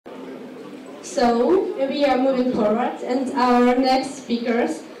So we are moving forward, and our next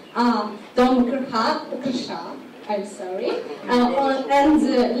speakers are Krcha, I'm sorry, and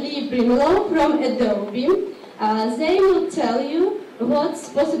Brimelow from Adobe. They will tell you what's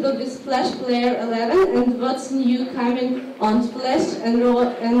possible with Flash Player 11 and what's new coming on Flash and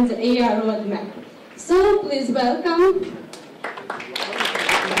AR roadmap. So please welcome.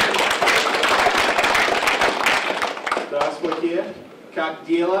 Здравствуйте, как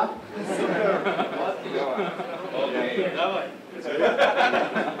дела?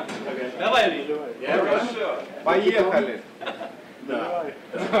 Давай, поехали. Да.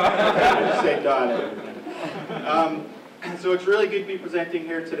 Say done. So it's really good to be presenting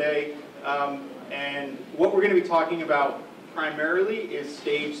here today, and what we're going to be talking about primarily is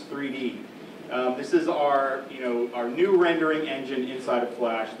Stage 3D. This is our new rendering engine inside of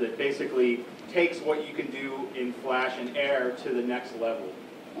Flash that basically takes what you can do in Flash and Air to the next level.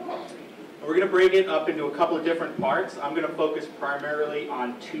 We're going to break it up into a couple of different parts. I'm going to focus primarily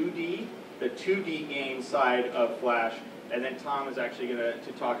on 2D, the 2D game side of Flash, and then Tom is actually going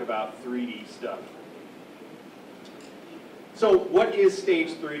to talk about 3D stuff. So what is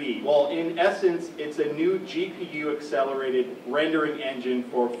Stage 3D? Well, in essence, it's a new GPU-accelerated rendering engine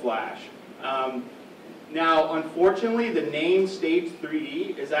for Flash. Now, unfortunately, the name Stage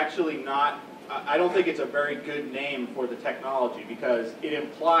 3D is actually not, I don't think it's a very good name for the technology because it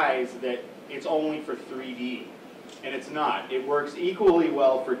implies that it's only for 3D, and it's not. It works equally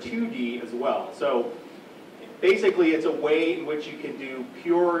well for 2D as well. So basically, it's a way in which you can do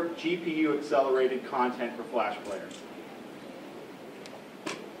pure GPU-accelerated content for Flash players.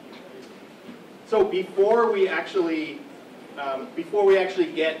 So before we actually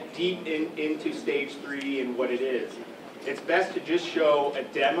get deep into Stage 3D and what it is, it's best to just show a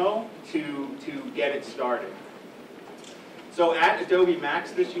demo to get it started. So at Adobe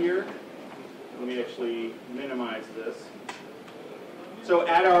Max this year, let me actually minimize this. So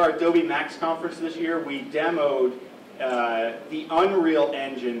at our Adobe Max conference this year, we demoed the Unreal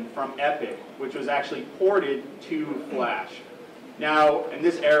Engine from Epic, which was actually ported to Flash. Now, and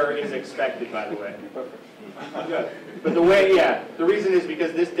this error is expected, by the way. But the reason is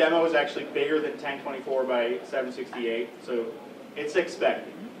because this demo is actually bigger than 1024 by 768, so it's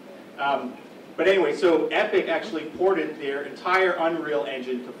expected. But anyway, so Epic actually ported their entire Unreal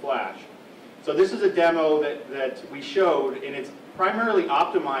Engine to Flash. So this is a demo that we showed, and it's primarily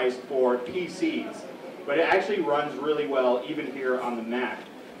optimized for PCs, but it actually runs really well even here on the Mac.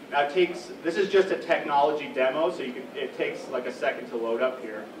 Now this is just a technology demo, so it takes like a second to load up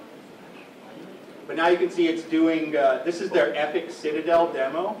here. But now you can see it's doing, this is their Epic Citadel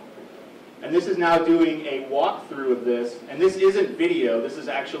demo, and this is now doing a walkthrough of this, and this isn't video, this is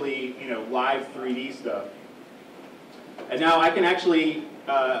actually live 3D stuff. And now I can actually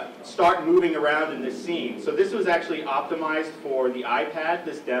start moving around in this scene. So this was actually optimized for the iPad,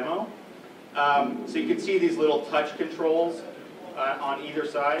 this demo. So you can see these little touch controls on either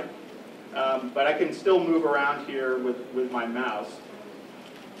side, but I can still move around here with my mouse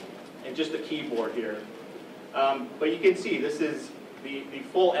and just the keyboard here. But you can see this is the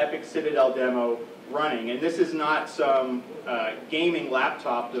full Epic Citadel demo running, and this is not some gaming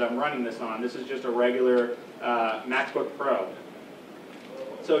laptop that I'm running this on. This is just a regular MacBook Pro.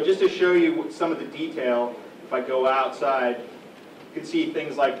 So just to show you some of the detail, if I go outside, you can see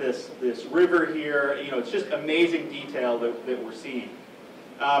things like this river here. It's just amazing detail that we're seeing.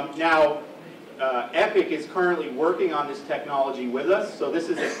 Now, Epic is currently working on this technology with us. So this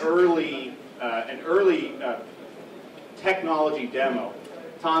is an early technology demo.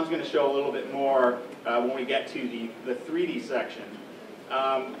 Tom's going to show a little bit more when we get to the 3D section.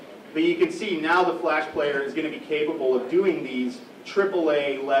 But you can see now the Flash player is going to be capable of doing these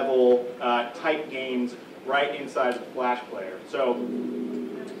AAA level type games right inside of the Flash player. So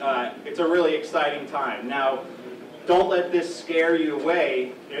it's a really exciting time. Now, don't let this scare you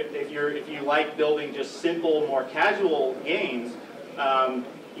away. If you like building just simple, more casual games,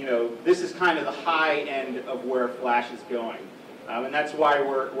 this is kind of the high end of where Flash is going. And that's why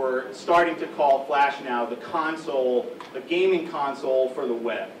we're starting to call Flash now the console, the gaming console for the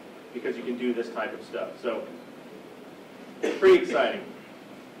web, because you can do this type of stuff. So, pretty exciting.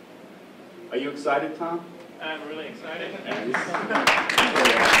 Are you excited, Tom? I'm really excited.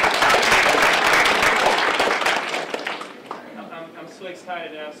 I'm so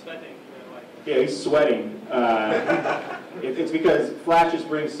excited and I'm sweating. Yeah, he's sweating. It's because Flash just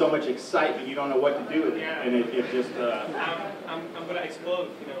brings so much excitement, you don't know what to do with it, and it just. I'm gonna explode,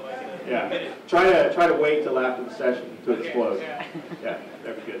 in a minute. Try to wait till after the session to explode. Yeah. Yeah,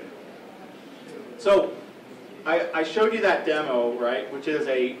 that'd be good. So, I showed you that demo, right, which is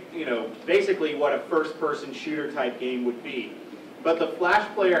a, basically what a first-person shooter type game would be. But the Flash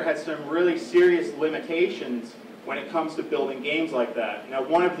player has some really serious limitations when it comes to building games like that. Now,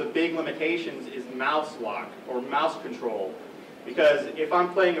 one of the big limitations is mouse lock or mouse control. Because if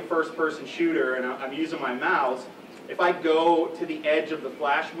I'm playing a first-person shooter and I'm using my mouse, if I go to the edge of the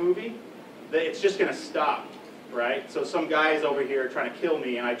Flash movie, it's just going to stop, right? So some guy's over here trying to kill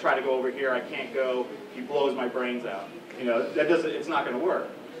me, and I try to go over here, I can't go. He blows my brains out. It's not going to work.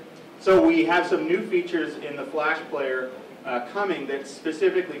 So we have some new features in the Flash player coming that's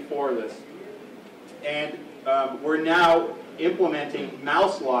specifically for this. And we're now implementing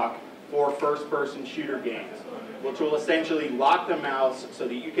mouse lock for first-person shooter games, which will essentially lock the mouse so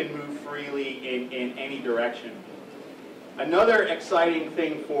that you can move freely in any direction. Another exciting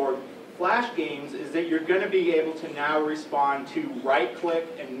thing for Flash games is that you're going to be able to now respond to right-click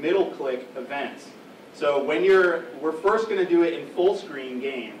and middle-click events. So we're first going to do it in full-screen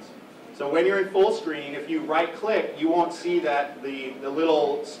games. So when you're in full screen, if you right-click, you won't see that the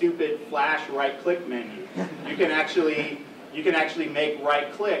little stupid Flash right-click menu. You can actually make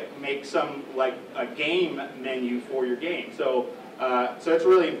right-click, make some like a game menu for your game. So it's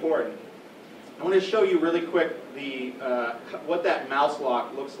really important. I want to show you really quick what that mouse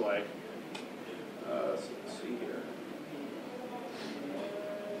lock looks like. Let's see here.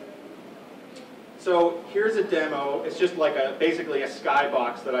 So here's a demo. It's just like basically a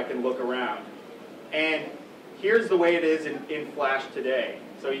skybox that I can look around. And here's the way it is in Flash today.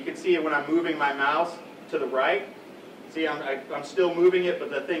 So you can see it when I'm moving my mouse to the right. See, I'm still moving it, but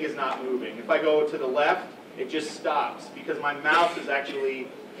the thing is not moving. If I go to the left, it just stops because my mouse has actually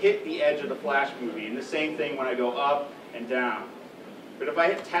hit the edge of the Flash movie. And the same thing when I go up and down. But if I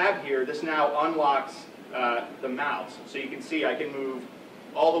hit tab here, this now unlocks the mouse. So you can see I can move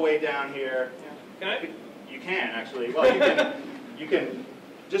all the way down here. Can I? You can actually. Well, you can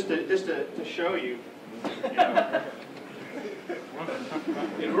just to show you.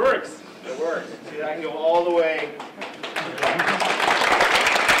 It works. It works. See, I can go all the way.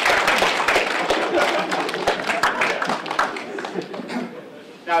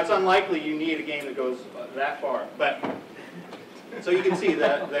 Now it's unlikely you need a game that goes that far, but so you can see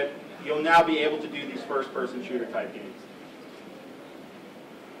that you'll now be able to do these first-person shooter type games.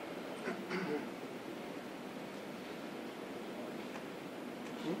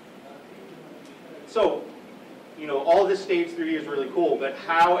 So, all of this Stage 3D is really cool, but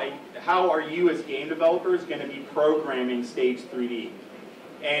how are you as game developers going to be programming Stage 3D?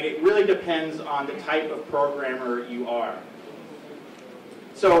 And it really depends on the type of programmer you are.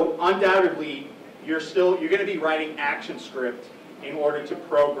 So, undoubtedly, you're going to be writing ActionScript in order to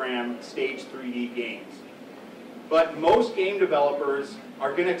program Stage 3D games. But most game developers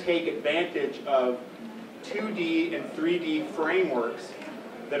are going to take advantage of 2D and 3D frameworks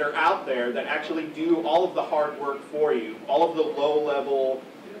that are out there that actually do all of the hard work for you, all of the low-level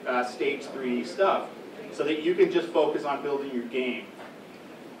Stage 3D stuff, so that you can just focus on building your game.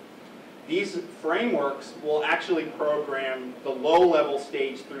 These frameworks will actually program the low-level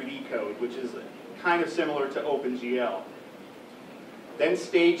Stage 3D code, which is kind of similar to OpenGL. Then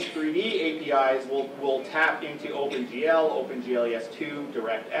Stage 3D APIs will tap into OpenGL, OpenGL ES2,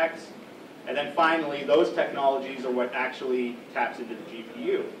 DirectX, and then finally, those technologies are what actually taps into the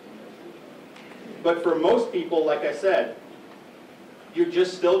GPU. But for most people, like I said, you're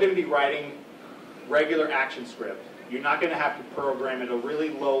just still going to be writing regular ActionScript. You're not going to have to program at a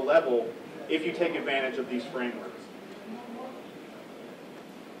really low level if you take advantage of these frameworks.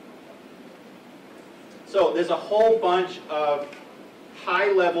 So there's a whole bunch of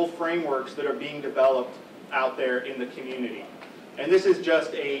high-level frameworks that are being developed out there in the community. And this is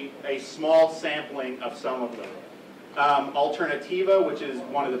just a small sampling of some of them. Alternativa, which is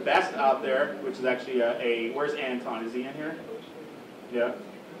one of the best out there, which is actually where's Anton? Is he in here? Yeah.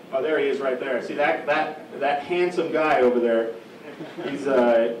 Oh, there he is right there. See that handsome guy over there? He's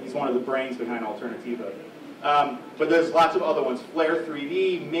one of the brains behind Alternativa. But there's lots of other ones. Flare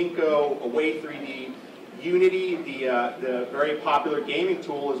 3D, Minko, Away 3D. Unity, the very popular gaming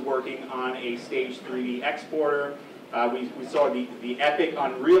tool, is working on a Stage 3D exporter. We saw the Epic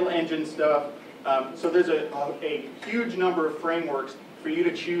Unreal Engine stuff. So there's a huge number of frameworks for you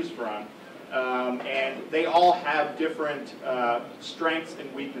to choose from. And they all have different strengths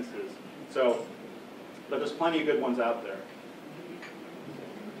and weaknesses. But there's plenty of good ones out there.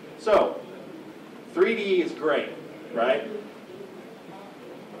 So, 3D is great, right?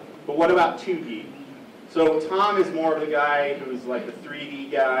 But what about 2D? So Tom is more of the guy who's like the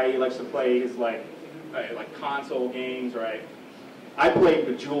 3D guy. He likes to play his like console games, right? I played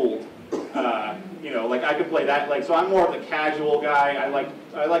Bejeweled, You know, like I could play that. Like, so I'm more of the casual guy. I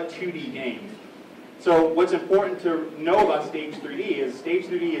like 2D games. So what's important to know about Stage 3D is Stage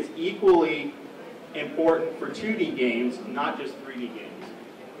 3D is equally important for 2D games, not just 3D games.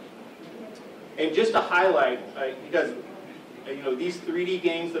 And just to highlight, because you know, these 3D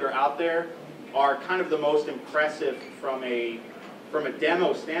games that are out there are kind of the most impressive from a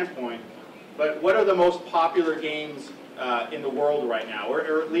demo standpoint. But what are the most popular games in the world right now,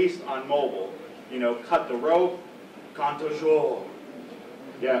 or at least on mobile? You know, Cut the Rope, Canto.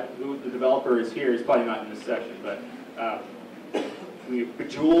 Yeah, who the developer is here. He's probably not in this session, but we have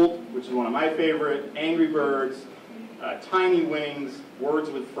Bejeweled, which is one of my favorite, Angry Birds, Tiny Wings,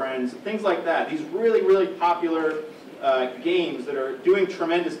 Words with Friends, things like that. These really, really popular games that are doing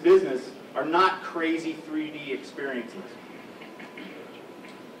tremendous business are not crazy 3D experiences.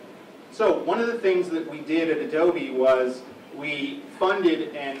 So one of the things that we did at Adobe was we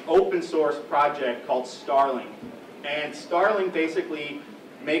funded an open source project called Starling. And Starling basically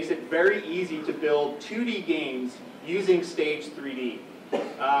makes it very easy to build 2D games using Stage 3D.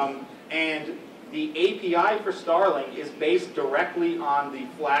 And the API for Starling is based directly on the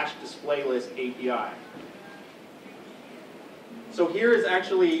Flash Display List API. So here is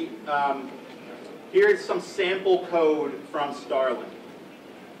actually, here is some sample code from Starling.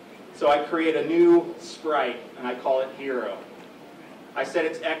 So I create a new sprite, and I call it Hero. I set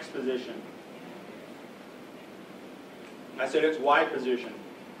its X position. I set its Y position.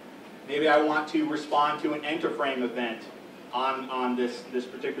 Maybe I want to respond to an enter-frame event on this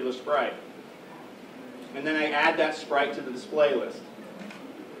particular sprite. And then I add that sprite to the display list.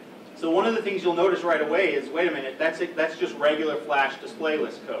 So one of the things you'll notice right away is, wait a minute, that's just regular Flash display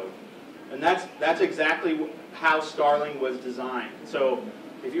list code. And that's exactly how Starling was designed. So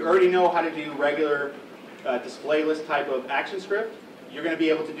if you already know how to do regular display list type of action script, you're going to be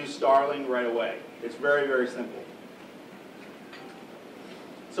able to do Starling right away. It's very, very simple.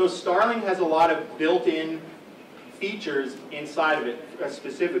 So Starling has a lot of built-in features inside of it,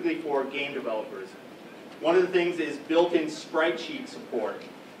 specifically for game developers. One of the things is built-in sprite sheet support,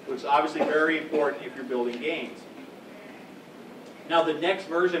 which is obviously very important if you're building games. Now the next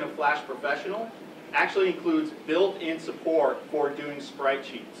version of Flash Professional actually includes built-in support for doing sprite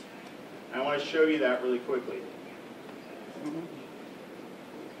sheets. And I want to show you that really quickly.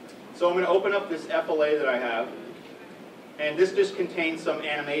 So I'm going to open up this FLA that I have. And this just contains some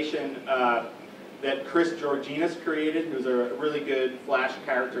animation that Chris Georginas created, who's a really good Flash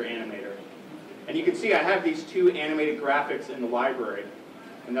character animator. And you can see I have these two animated graphics in the library,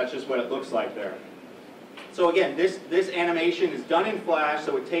 and that's just what it looks like there. So again, this animation is done in Flash,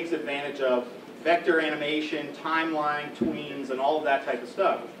 so it takes advantage of vector animation, timeline, tweens, and all of that type of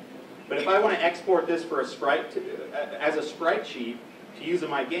stuff. But if I want to export this for a sprite as a sprite sheet to use in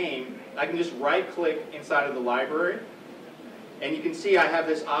my game, I can just right-click inside of the library, and you can see I have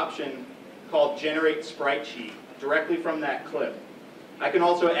this option called Generate Sprite Sheet directly from that clip. I can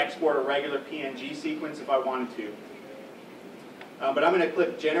also export a regular PNG sequence if I wanted to. But I'm going to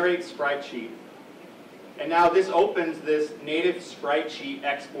click Generate Sprite Sheet. And now this opens this native sprite sheet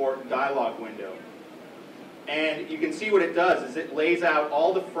export dialog window. And you can see what it does is it lays out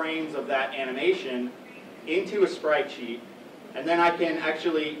all the frames of that animation into a sprite sheet. And then I can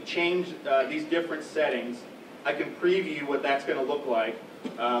actually change these different settings. I can preview what that's going to look like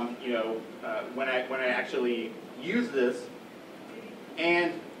when I actually use this.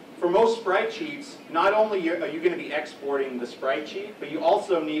 And for most sprite sheets, not only are you going to be exporting the sprite sheet, but you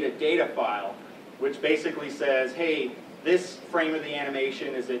also need a data file, which basically says, hey, this frame of the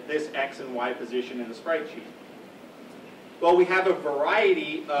animation is at this X and Y position in the sprite sheet. Well, we have a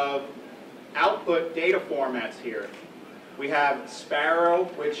variety of output data formats here. We have Sparrow,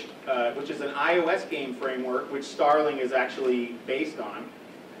 which is an iOS game framework, which Starling is actually based on.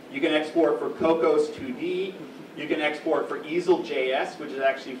 You can export for Cocos 2D. You can export for Easel.js, which is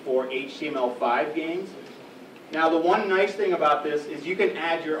actually for HTML5 games. Now, the one nice thing about this is you can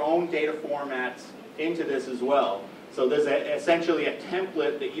add your own data formats into this as well. So there's essentially a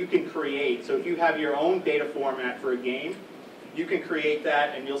template that you can create. So if you have your own data format for a game, you can create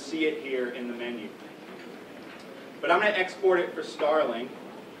that, and you'll see it here in the menu. But I'm going to export it for Starling.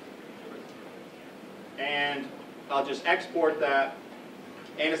 And I'll just export that.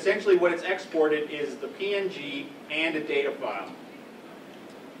 And essentially what it's exported is the PNG and a data file.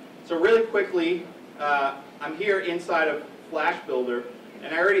 So really quickly, I'm here inside of Flash Builder,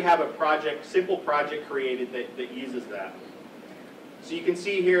 and I already have a project, simple project created that uses that. So you can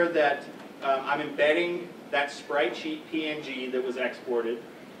see here that I'm embedding that sprite sheet PNG that was exported,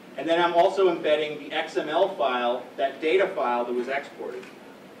 and then I'm also embedding the XML file, that data file that was exported.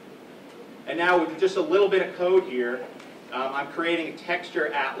 And now with just a little bit of code here, I'm creating a texture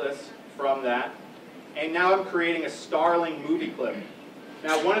atlas from that. And now I'm creating a Starling movie clip.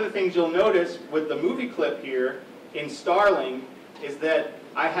 Now one of the things you'll notice with the movie clip here in Starling is that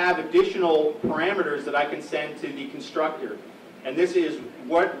I have additional parameters that I can send to the constructor. And this is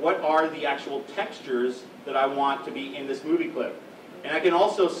what are the actual textures that I want to be in this movie clip. And I can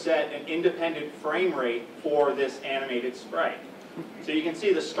also set an independent frame rate for this animated sprite. So you can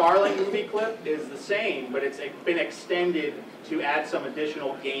see the Starling movie clip is the same, but it's been extended to add some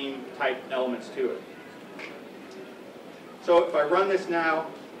additional game type elements to it. So if I run this now,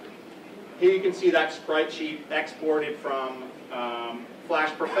 here you can see that sprite sheet exported from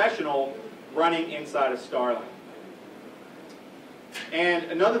Flash Professional running inside of Starling. And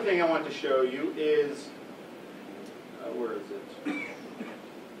another thing I want to show you is, where is it?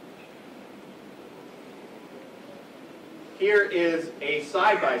 Here is a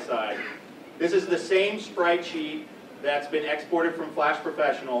side-by-side. This is the same sprite sheet that's been exported from Flash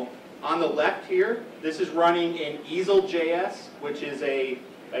Professional. On the left here, this is running in Easel.js, which is a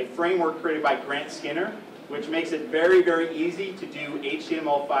framework created by Grant Skinner, which makes it very, very easy to do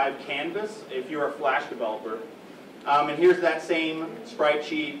HTML5 canvas if you're a Flash developer. And here's that same sprite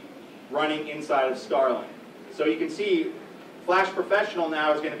sheet running inside of Starling. So you can see Flash Professional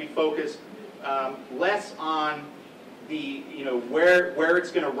now is going to be focused less on the, where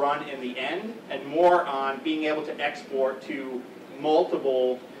it's going to run in the end, and more on being able to export to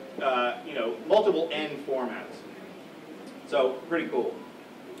multiple, multiple end formats. So pretty cool.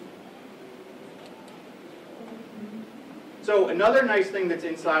 So another nice thing that's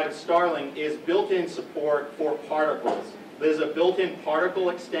inside of Starling is built-in support for particles. There's a built-in particle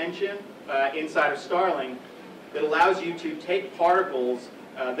extension inside of Starling that allows you to take particles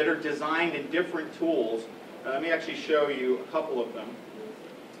that are designed in different tools. Let me actually show you a couple of them.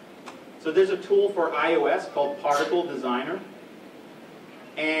 So there's a tool for iOS called Particle Designer.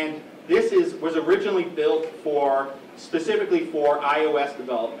 And this was originally built specifically for iOS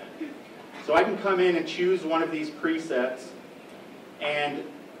development. So I can come in and choose one of these presets, and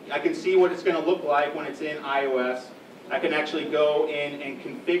I can see what it's going to look like when it's in iOS. I can actually go in and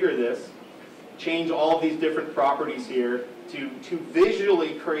configure this, change all of these different properties here to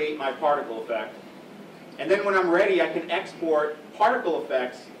visually create my particle effect. And then when I'm ready, I can export particle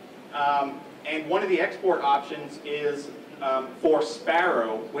effects. And one of the export options is for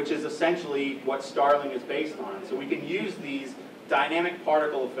Sparrow, which is essentially what Starling is based on. So we can use these dynamic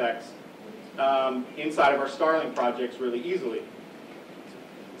particle effects inside of our Starling projects really easily.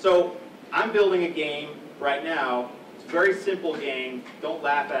 So I'm building a game right now. It's a very simple game. Don't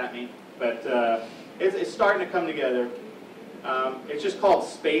laugh at me, but it's starting to come together. It's just called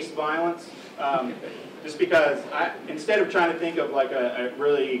Space Violence. Just because instead of trying to think of like a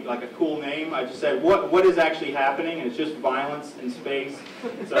really like a cool name, I just said what is actually happening, and it's just violence in space.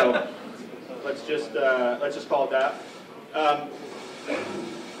 So let's just call it that.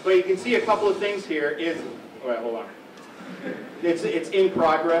 But you can see a couple of things here. Wait, hold on. It's in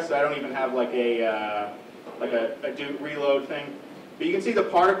progress. So I don't even have like a do reload thing. But you can see the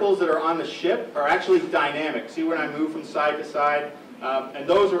particles that are on the ship are actually dynamic. See when I move from side to side, and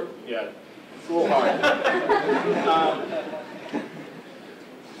those are It's a little hard.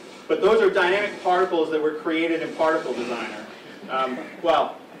 But those are dynamic particles that were created in Particle Designer.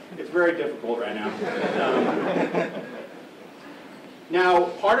 Well, it's very difficult right now. Now,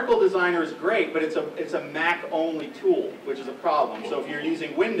 Particle Designer is great, but it's a Mac-only tool, which is a problem. So if you're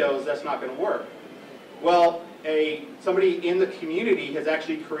using Windows, that's not going to work. Well, somebody in the community has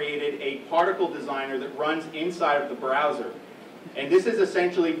actually created a Particle Designer that runs inside of the browser. And this is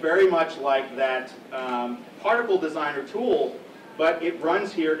essentially very much like that Particle Designer tool, but it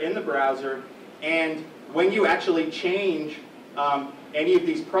runs here in the browser. And when you actually change any of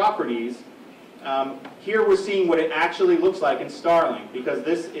these properties, here we're seeing what it actually looks like in Starling, because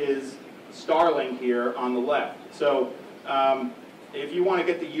this is Starling here on the left. So if you want to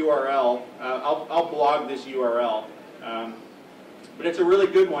get the URL, I'll blog this URL. But it's a really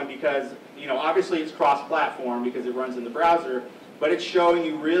good one because, obviously it's cross-platform because it runs in the browser, but it's showing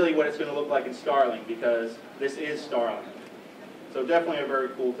you really what it's going to look like in Starling because this is Starling. So definitely a very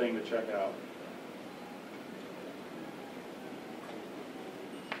cool thing to check out.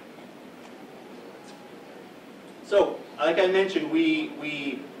 So, like I mentioned, we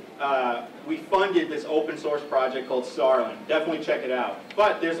funded this open source project called Starling. Definitely check it out.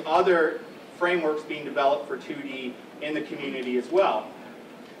 But there's other frameworks being developed for 2D in the community as well.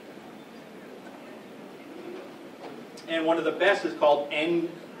 And one of the best is called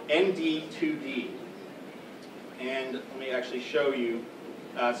ND2D. And let me actually show you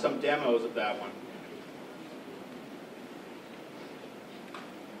some demos of that one.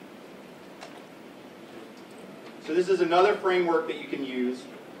 So this is another framework that you can use.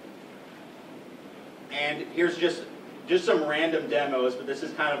 And here's just some random demos, but this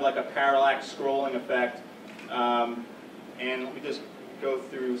is kind of like a parallax scrolling effect. And let me just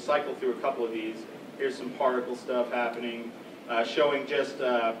cycle through a couple of these. Here's some particle stuff happening, showing just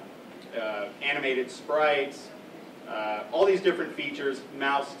animated sprites, all these different features,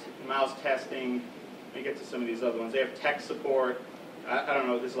 mouse testing. Let me get to some of these other ones. They have text support. I don't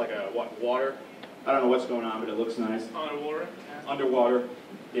know, this is like a, water? I don't know what's going on, but it looks nice. Underwater? Underwater,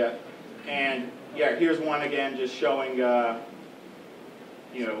 yeah. And yeah, here's one again, just showing, you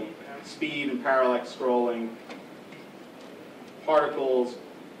know, speed and parallax scrolling, particles.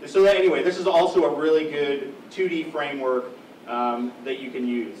 So that, anyway, this is also a really good 2D framework that you can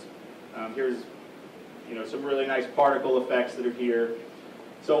use. Here's, you know, some really nice particle effects that are here.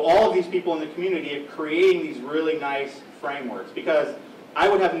 So all of these people in the community are creating these really nice frameworks, because I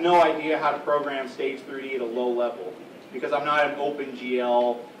would have no idea how to program Stage 3D at a low level, because I'm not an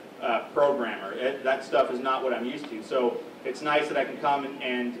OpenGL programmer. That stuff is not what I'm used to. So it's nice that I can come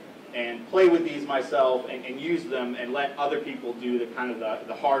and play with these myself and use them and let other people do the kind of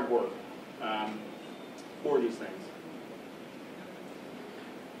the hard work for these things.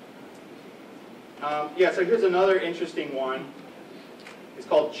 Yeah, so here's another interesting one. It's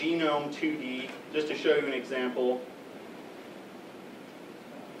called Genome 2D, just to show you an example.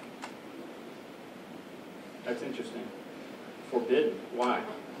 That's interesting. Forbidden. Why?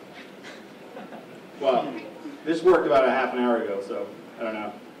 Well, this worked about a half an hour ago, so I don't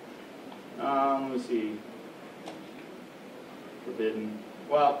know. Let me see. Forbidden.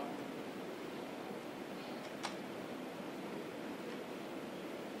 Well,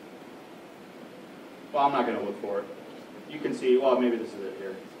 I'm not going to look for it. You can see, well, maybe this is it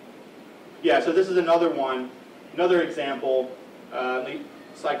here. Yeah, so this is another one, another example. Let me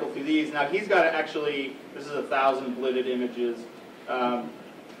cycle through these. Now, he's got actually, this is 1,000 blitted images.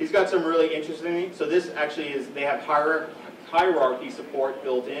 He's got some really interesting, so this actually is, they have hierarchy support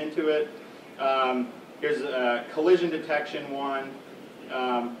built into it. Here's a collision detection one,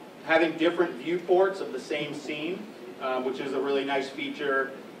 having different viewports of the same scene, which is a really nice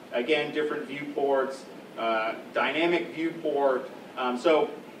feature. Again, different viewports, dynamic viewport. So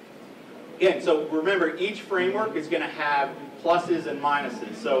remember, each framework is going to have pluses and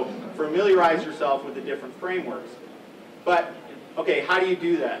minuses. So familiarize yourself with the different frameworks. But okay, how do you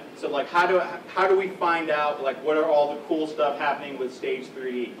do that? So like, how do we find out like what are all the cool stuff happening with Stage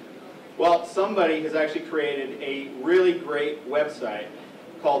 3D? Well, somebody has actually created a really great website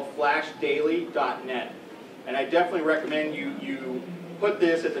called flashdaily.net, and I definitely recommend you put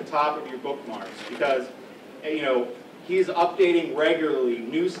this at the top of your bookmarks, because you know he's updating regularly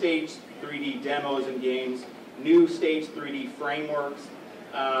new Stage 3D demos and games, new Stage 3D frameworks,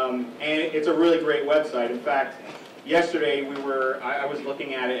 and it's a really great website. In fact, yesterday I was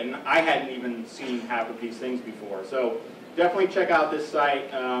looking at it, and I hadn't even seen half of these things before. So definitely check out this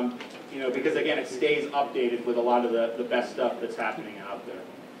site, you know, because again, it stays updated with a lot of the best stuff that's happening out there.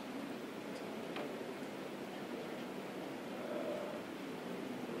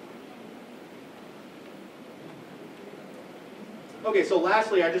 Okay, so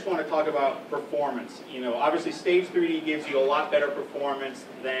lastly, I just want to talk about performance. You know, obviously, Stage 3D gives you a lot better performance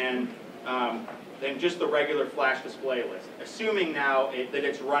than just the regular flash display list, assuming now that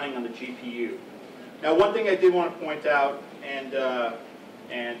it's running on the GPU. Now, one thing I did want to point out, and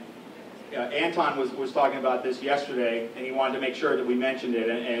Anton was talking about this yesterday, and he wanted to make sure that we mentioned it,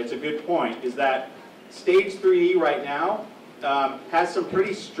 and it's a good point, is that Stage 3D right now has some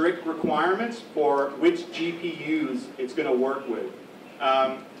pretty strict requirements for which GPUs it's going to work with.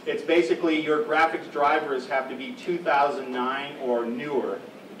 It's basically your graphics drivers have to be 2009 or newer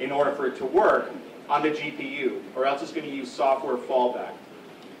in order for it to work on the GPU, or else it's going to use software fallback.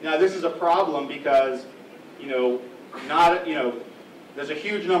 Now, this is a problem because, you know, there's a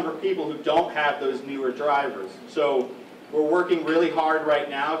huge number of people who don't have those newer drivers. So we're working really hard right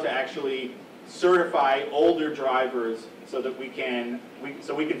now to actually certify older drivers so that we can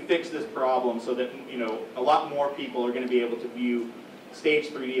fix this problem, so that you know a lot more people are going to be able to view Stage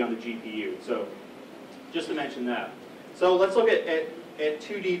 3D on the GPU. So just to mention that. So let's look at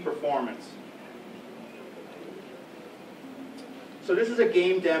 2D performance. So this is a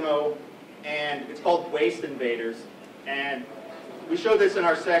game demo, and it's called Waste Invaders, and we showed this in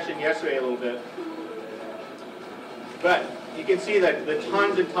our session yesterday a little bit. But you can see that the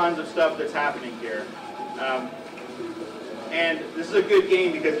tons and tons of stuff that's happening here. And this is a good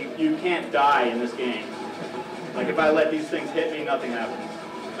game because you can't die in this game. Like if I let these things hit me, nothing happens.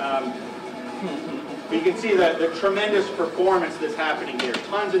 But you can see the tremendous performance that's happening here.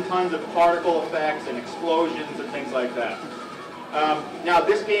 Tons and tons of particle effects and explosions and things like that. Now,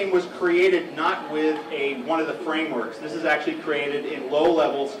 this game was created not with one of the frameworks. This is actually created in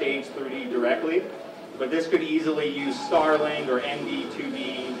low-level Stage 3D directly, but this could easily use Starling or ND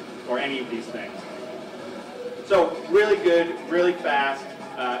 2D or any of these things. So really good, really fast,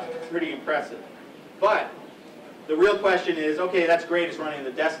 pretty impressive. But the real question is, okay, that's great, it's running on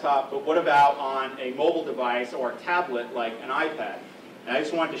the desktop, but what about on a mobile device or a tablet like an iPad? And I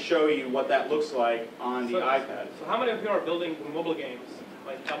just wanted to show you what that looks like on the iPad. So how many of you are building mobile games,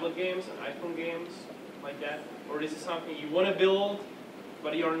 like tablet games and iPhone games, like that? Or this is something you want to build,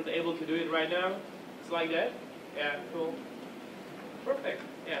 but you aren't able to do it right now? It's like that? Yeah, cool. Perfect.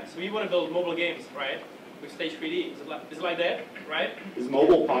 Yeah, so you want to build mobile games, right? With Stage 3D. Is it like that, right? Is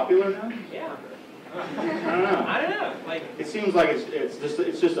mobile popular now? Yeah. I don't know. I don't know. Like, it seems like it's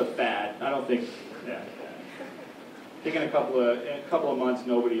just a fad. I don't think. Yeah. I think in a couple of months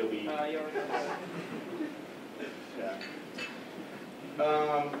nobody will be. Yeah.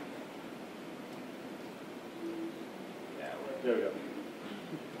 There we go.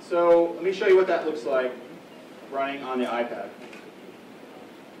 So let me show you what that looks like running on the iPad.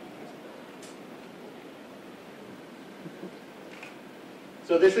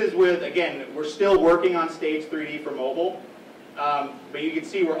 So this is with, again, we're still working on Stage 3D for mobile, but you can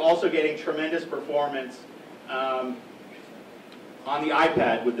see we're also getting tremendous performance on the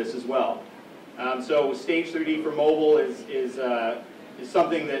iPad with this as well. So Stage 3D for mobile is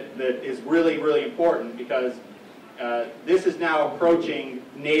something that is really, really important because this is now approaching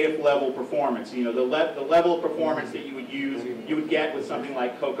native level performance. You know, the level of performance that you would get with something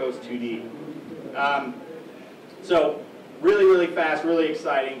like Cocos 2D. So really, really fast, really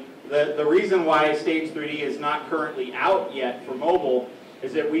exciting. The reason why Stage 3D is not currently out yet for mobile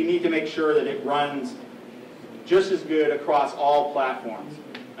is that we need to make sure that it runs just as good across all platforms.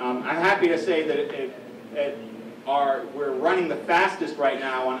 I'm happy to say that we're running the fastest right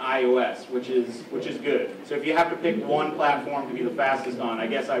now on iOS, which is good. So if you have to pick one platform to be the fastest on, I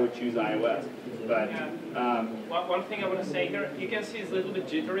guess I would choose iOS. But one thing I want to say here, you can see it's a little bit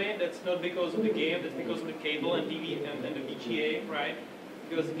jittery. That's not because of the game, that's because of the cable and TV and the VGA, right?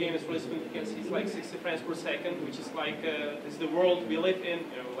 Because the game is really smooth. You can see it's like 60 frames per second, which is like it's the world we live in.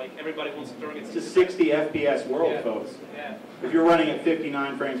 You know, like everybody wants to target. It's a 60 FPS world, folks. Yeah. If you're running at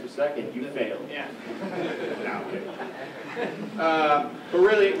 59 frames per second, you failed. Yeah. No, okay. But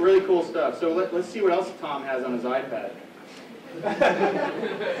really, really cool stuff. So let's see what else Tom has on his iPad. You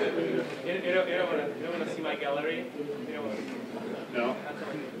don't want to see my gallery? You don't want to... No.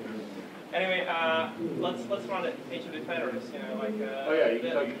 Anyway, let's run the Age of Defenders. You know, like. Oh yeah, you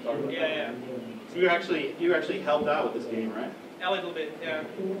can talk about that. Yeah. So you actually helped out with this game, right? A little bit, yeah.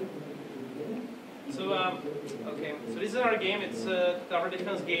 So okay, so this is our game. It's a tower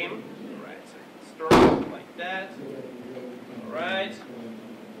defense game. All right, so start like that. All right.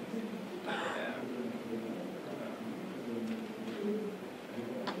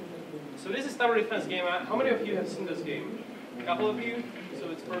 So this is tower defense game. How many of you have seen this game? A couple of you. So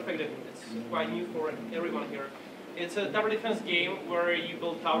it's perfect. It's quite new for everyone here. It's a tower defense game where you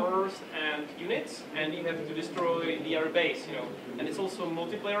build towers and units, and you have to destroy the other base. You know, and it's also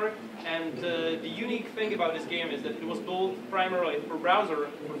multiplayer. And the unique thing about this game is that it was built primarily for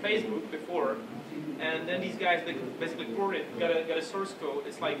browser, for Facebook before. And then these guys, they basically ported, got a source code.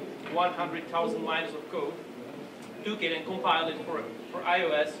 It's like 100,000 lines of code. Took it and compiled it for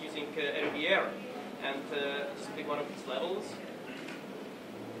iOS using Adobe Air. And just pick one of its levels.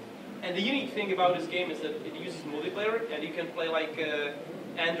 And the unique thing about this game is that it uses multiplayer, and you can play like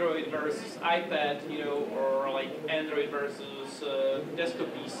Android versus iPad, you know, or like Android versus desktop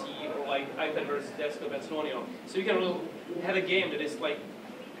PC, or like iPad versus desktop, and so on, you know. So you can really have a game that is like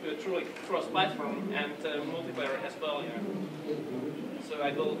truly cross-platform and multiplayer as well, you know. So I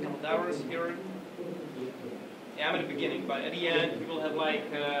built a couple towers here. Yeah, I'm at the beginning, but at the end we will have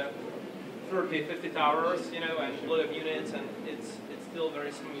like 30, 50 towers, you know, and a lot of units, and it's still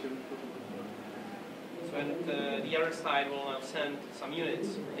very smooth. So and the other side will now send some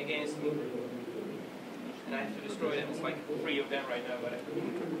units against me, and I have to destroy them. It's like 3 of them right now, but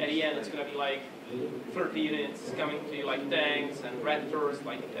at the end it's going to be like 30 units coming to you, like tanks and raptors,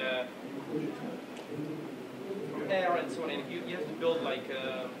 like from air and so on. And you have to build like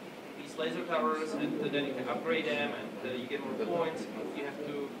these laser towers, and then you can upgrade them, and you get more points. You have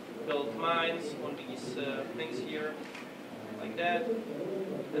to build mines on these things here, like that,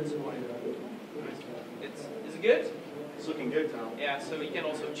 and so on. Is it good? It's looking good, Tom. Yeah, so you can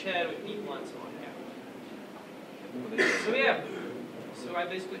also chat with people and so on. Yeah. So yeah, So I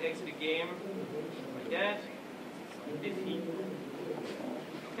basically exit the game like that. Defeat.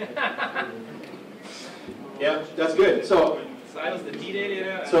 Yeah, that's good. So I was defeated, you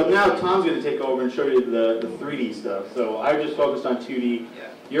know. So now Tom's going to take over and show you the 3D stuff. So I just focused on 2D. Yeah.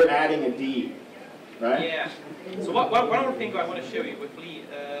 You're adding a D, right? Yeah. So one more thing I want to show you quickly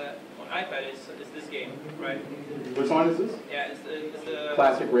on iPad is this game, right? Which one is this? Yeah, it's the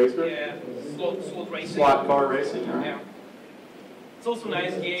Classic racer? Yeah, slot racing. Slot car racing, all right. Yeah. It's also a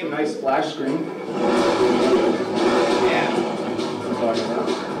nice game. It's a nice splash screen. Yeah. I'm talking about.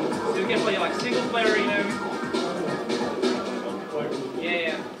 So you can play like single player, you know.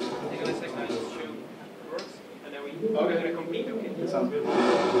 Yeah. Hang on a second, I'll just show it works. And then we're going to compete, okay? That sounds good.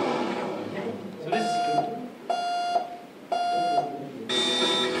 So this is...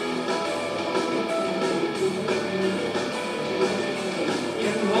 You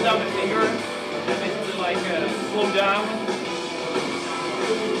have to hold down the finger and basically like slow down.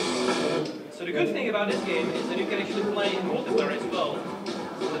 So the good thing about this game is that you can actually play in multiplayer as well.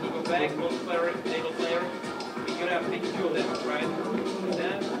 So let me go back, multiplayer, enable player. You're gonna have to pick two of them, right? Like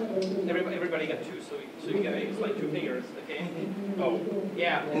that. Everybody got two, so you gotta use like two fingers, okay? Oh.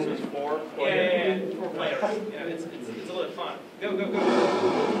 Yeah. So it's four? Yeah, 4 players. Yeah, it's a little fun. Go.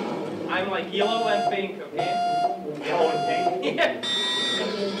 I'm like yellow and pink, okay? Yellow and pink? Yeah.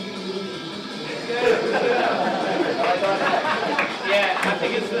 Yeah, I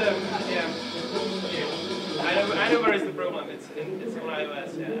think it's yeah. I know where is the problem. It's on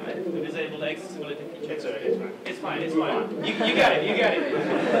iOS. Yeah, I have to disable the accessibility feature. It's fine. You got it.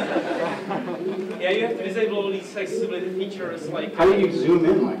 Yeah, you have to disable all these accessibility features like. How do you zoom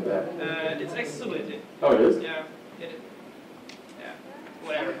in like that? It's accessibility. Oh, it is? Yeah.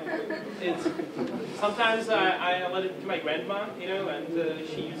 Whatever. It's sometimes I let it to my grandma, you know, and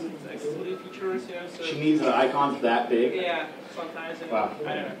she uses accessibility features, you know. So She needs the icons that big? yeah, sometimes. You know, Wow.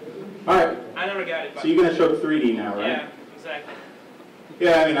 I don't know. All right. I never got it. But So you're going to show 3D now, right? yeah, exactly.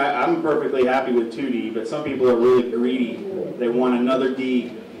 Yeah, I mean, I'm perfectly happy with 2D, but some people are really greedy. They want another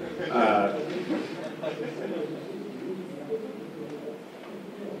D.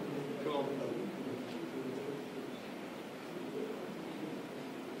 Cool.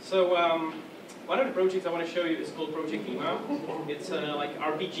 So one of the projects I want to show you is called Project Ema. It's like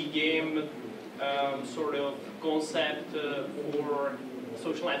RPG game sort of concept for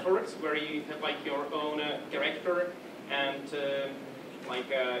social networks where you have like your own character and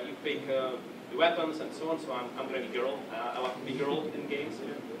you pick the weapons and so on. So I'm going to be girl. I love to be girl in games. You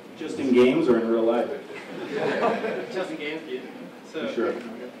know. Just in games or in real life? Just in games, yeah. So, Sure.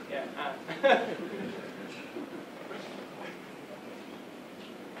 Yeah.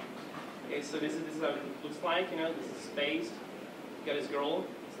 Okay, so this is how it looks like. You know, this is space. You got this girl.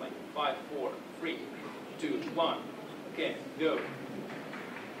 It's like 5, 4, 3, 2, 1. Okay, go.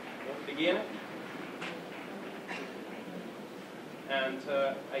 Begin. And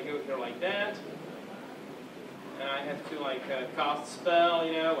I go here like that. And I have to like cast spell,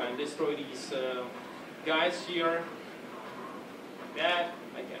 you know, and destroy these guys here. Like that.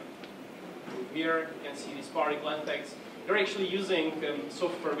 I can move here. You can see these particle effects. They're actually using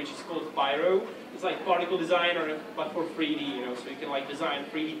software which is called Pyro. It's like particle designer, but for 3D, you know, so you can like design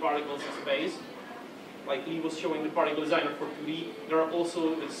 3D particles in space. Like Lee was showing the particle designer for 2D. There are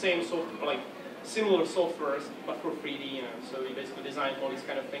also the same software, like similar softwares, but for 3D, you know. So we basically design all these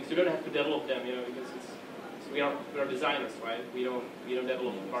kind of things. You don't have to develop them, you know, because we are designers, right? We don't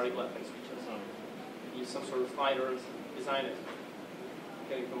develop particle effects. We just use some sort of sliders, design it.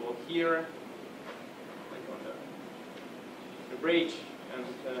 Okay, you can go here, like on the bridge, and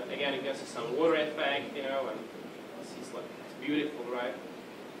again you can see some water effect, you know, and it's beautiful, right?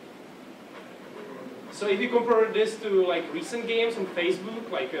 So if you compare this to like recent games on Facebook,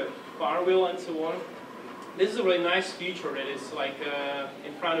 like Farmville and so on, this is a really nice feature that is like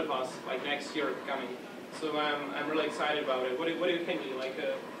in front of us, like next year coming. So I'm really excited about it. What do you think? Like,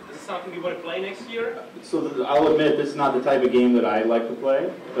 is this something you want to play next year? So I'll admit this is not the type of game that I like to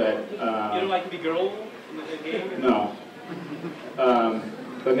play, but you don't like to be girl in the game? No.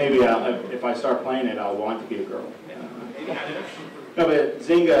 But maybe if I start playing it, I'll want to be a girl. Yeah. Maybe, I don't know. No, but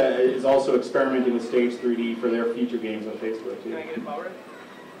Zynga is also experimenting with Stage 3D for their future games on Facebook too. Can I get a power?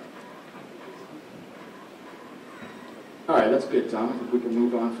 All right, that's good, Tom. I think we can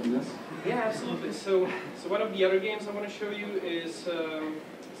move on from this. Yeah, absolutely. So one of the other games I want to show you is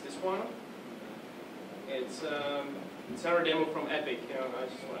this one. It's our demo from Epic. You know, I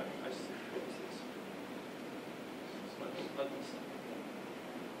just let me see.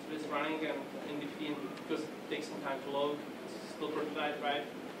 So it's running and in between because it takes some time to load. It's still prototype, right?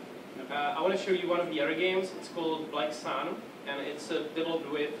 I want to show you one of the other games. It's called Black Sun. and it's developed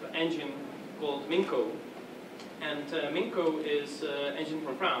with an engine called Minco. And Minco is an engine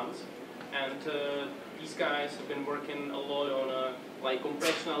from France, and these guys have been working a lot on like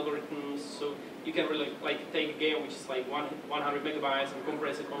compression algorithms. So you can really like take a game which is like 100 megabytes and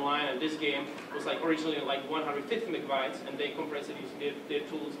compress it online. And this game was like originally like 150 megabytes, and they compress it using their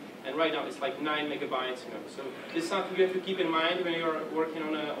tools. And right now it's like 9 megabytes. You know, so this is something you have to keep in mind when you're working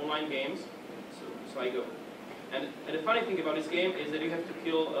on online games. So I go. And the funny thing about this game is that you have to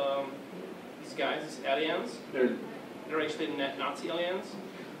kill these guys, these aliens. They're actually Nazi aliens.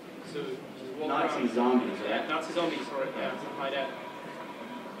 So just walk Nazi around. zombies, right? Yeah, Nazi zombies, or yeah, something like that.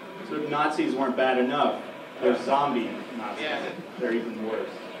 So if Nazis weren't bad enough, they're zombie Nazis. Yeah. They're even worse.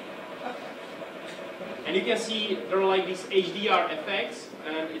 And you can see there are like these HDR effects,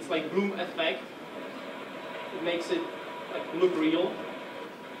 and it's like bloom effect. It makes it like look real.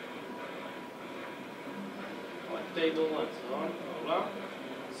 Like table and so on, blah, blah.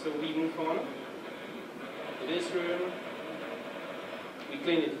 So we move on to this room. We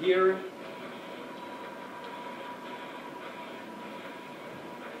clean it here.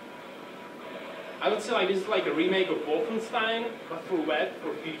 I would say like this is like a remake of Wolfenstein, but for web,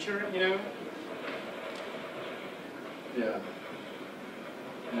 for future, you know. Yeah.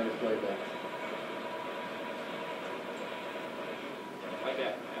 Never played that. Like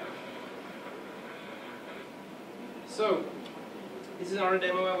that. Yeah. So, this is our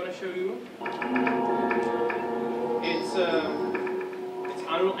demo I want to show you. It's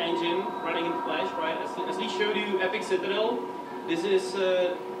Unreal Engine running in Flash, right? As we showed you Epic Citadel, this is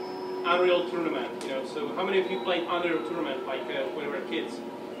Unreal Tournament, you know. So how many of you played Unreal Tournament like when we were kids?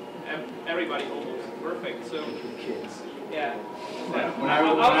 Everybody almost. Perfect. So Kids. yeah. When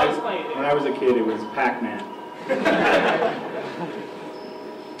I was a kid, it was Pac-Man.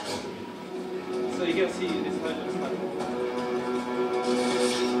 So you can see this is like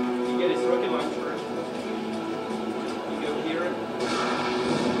you get this rocket launcher. You go here.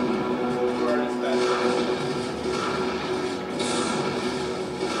 Where is that?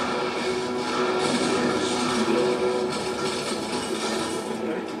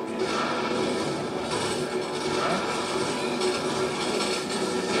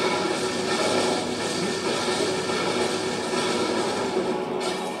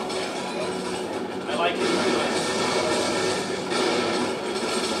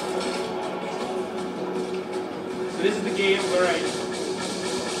 This is the game where I...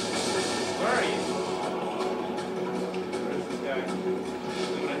 Where are you? Where is this guy?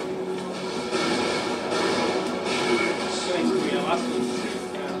 Going to be a last one.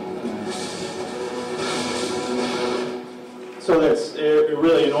 So it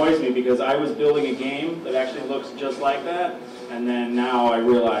really annoys me because I was building a game that actually looks just like that, and then now I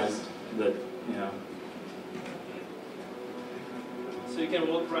realized that, you know. So you can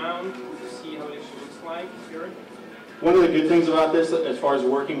walk around to see how this looks like here. One of the good things about this, as far as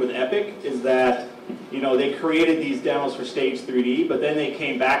working with Epic, is that, you know, they created these demos for Stage 3D, but then they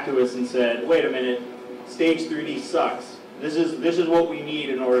came back to us and said, wait a minute, Stage 3D sucks. This is what we need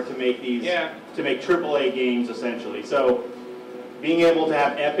in order to make these, to make AAA games, essentially. So, being able to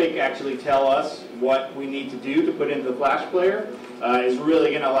have Epic actually tell us what we need to do to put into the Flash player is really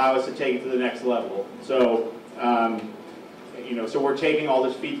going to allow us to take it to the next level. So, you know, so we're taking all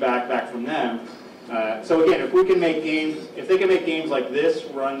this feedback back from them. So again, if we can make games, if they can make games like this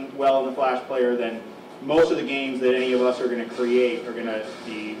run well in the Flash player, then most of the games that any of us are going to create are going to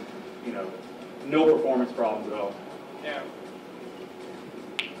be, you know, no performance problems at all. Yeah.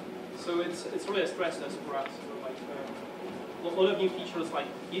 So it's really a stress test for us. So like a lot of new features, like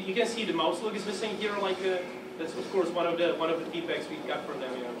you can see the mouse look is missing here. Like that's of course one of the feedbacks we got from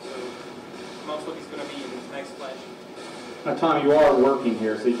them. You know, so the mouse look is going to be in this next Flash. Now, Tom, you are working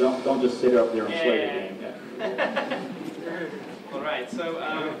here, so you don't just sit up there and play the game. Yeah. All right. So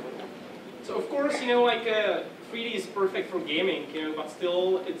so of course, you know, like 3D is perfect for gaming, you know, but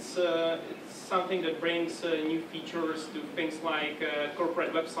still it's something that brings new features to things like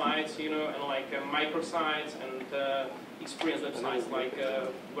corporate websites, you know, and like microsites and experience websites, like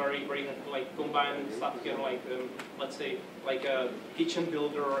where you have to like combine stuff together, like let's say like a kitchen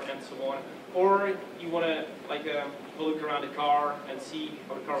builder and so on. Or you want to like look around the car and see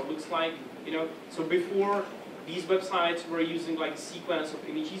how the car looks like, you know. So before, these websites were using like sequence of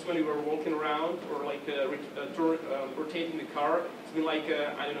images when you were walking around, or like rotating the car. It's been like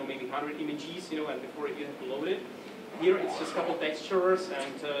I don't know, maybe 100 images, you know, and before you have to load it. Here it's just a couple textures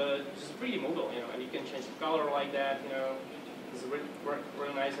and just pretty mobile, you know, and you can change the color like that, you know. It's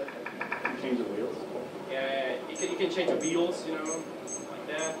really nice. Change the wheels. Yeah, you can change the wheels, you know, like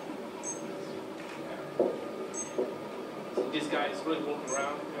that. guys really walking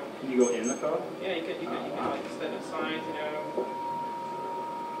around. You know. Can you go in the car? Yeah, you can like stand aside, you know.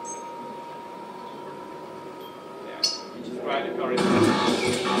 Yeah, you just ride the car.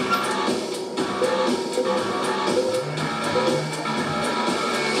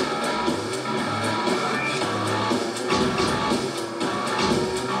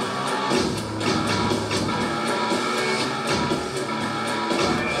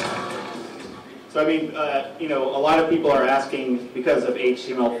 So I mean, you know, a lot of people are asking, because of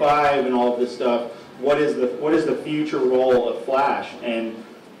HTML5 and all of this stuff, what is the future role of Flash? And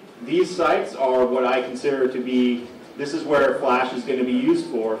these sites are what I consider to be, this is where Flash is going to be used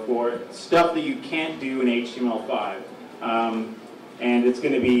for stuff that you can't do in HTML5. And it's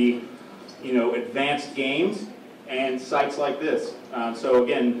going to be, you know, advanced games and sites like this. So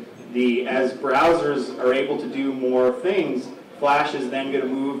again, as browsers are able to do more things, Flash is then going to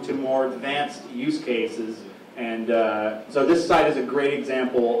move to more advanced use cases, and so this site is a great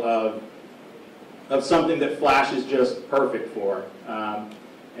example of something that Flash is just perfect for,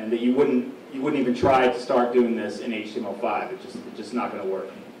 and that you wouldn't even try to start doing this in HTML5. It's just not going to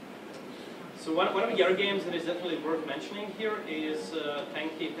work. So one of the other games that is definitely worth mentioning here is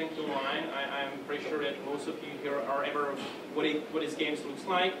Tank Online. I'm pretty sure that most of you here are aware of what this game looks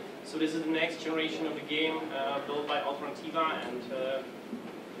like. So this is the next generation of the game built by Alternativa, and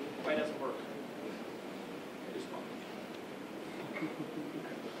why doesn't it work? This one.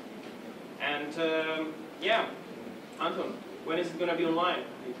 And yeah, Anton, when is it going to be online?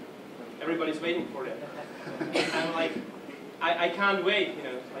 Everybody's waiting for it. I'm like, I can't wait. You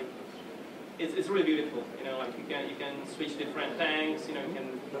know, like. It's really beautiful, you know. Like you can switch different tanks, you know. You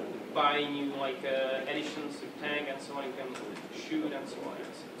can buy new like editions of tank and so on. You can shoot and so on.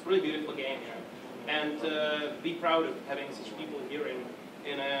 It's a really beautiful game, you know. And be proud of having such people here in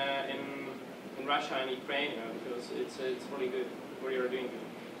Russia and Ukraine, you know, because it's really good what you're doing.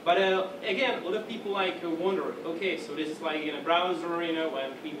 But again, a lot of people like wonder, okay, so this is like in a browser, you know,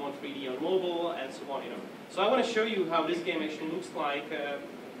 and we want 3D on mobile and so on, you know. So I want to show you how this game actually looks like.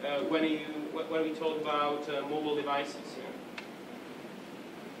 When we talk about mobile devices.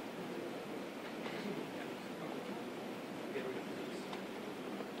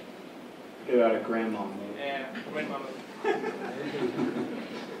 Get out of grandma mode. Yeah, grandma mode.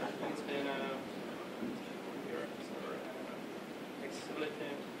 It's been here,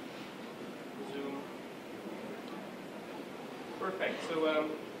 accessibility, zoom. Perfect. So.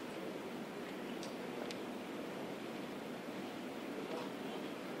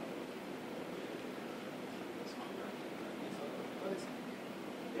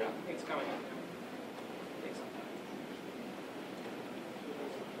 Yeah. It's coming. Takes some time.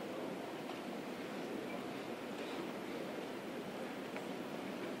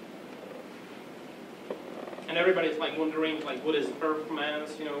 And everybody's like wondering, like, what is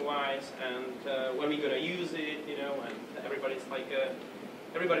performance, you know, wise, and when are we gonna use it, you know, and everybody's like,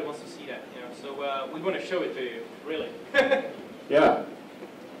 everybody wants to see that, you know. So we want to show it to you, really. Yeah.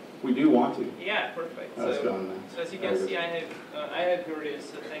 We do want to. Yeah, perfect. Oh, so as you can see, I have here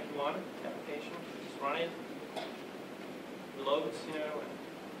this Tank 1 application. Just run it. It loads, you know, and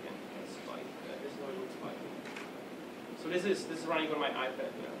it's like this is what it looks like. So this is running on my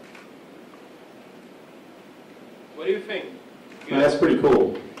iPad, you know. What do you think? Yeah, that's pretty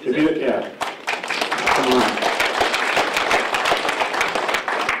cool. Yeah. Come on.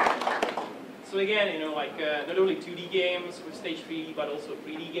 So again, you know, like not only 2D games with stage 3D, but also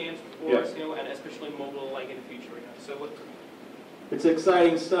 3D games, of course, you know, and especially mobile, like in the future. You know. So what? It's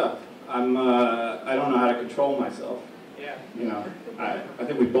exciting stuff. I don't know how to control myself. Yeah. You know, I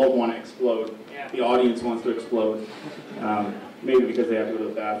think we both want to explode. Yeah. The audience wants to explode. Maybe because they have to go to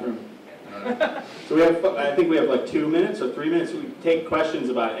the bathroom. I don't know. So I think we have like 2 minutes or 3 minutes. We take questions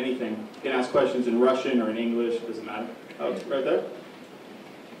about anything. You can ask questions in Russian or in English. Doesn't matter. Oh, right there.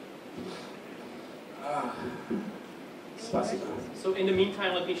 So in the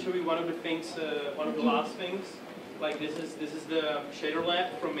meantime, let me show you one of the things, one of the last things. Like this is the shader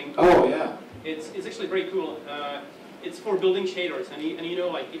lab from Ming. Oh yeah. It's actually very cool. It's for building shaders, and you know,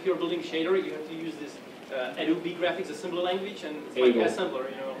 like if you're building shader, you have to use this Adobe graphics assembly language, and it's like assembler,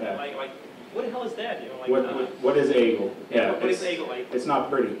 you know, yeah. like what the hell is that, you know? Like, what is Eagle? Yeah, what is Eagle like? It's not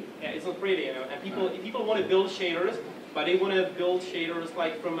pretty. Yeah, it's not pretty, you know. And people want to build shaders, but they want to build shaders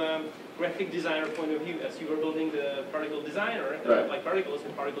like from a graphic designer point of view, as you were building the particle designer, right. Like particles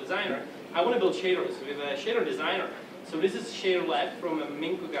with particle designer. I want to build shaders with a shader designer. So this is Shader Lab from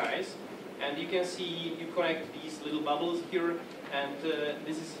Minko guys, and you can see you connect these little bubbles here, and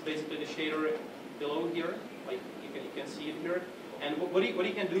this is basically the shader below here. Like you can see it here. And what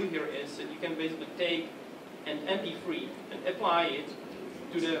you can do here is that you can basically take and MP3 and apply it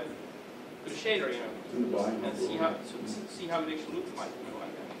to the shader, and see how it actually looks like.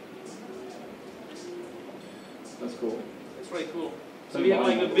 That's cool. It's really cool. So we have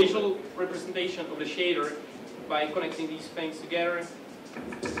like a visual representation of the shader by connecting these things together.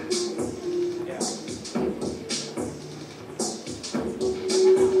 Yeah.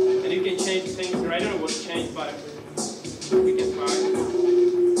 And you can change things. I don't know what to change, but we can try. Yeah.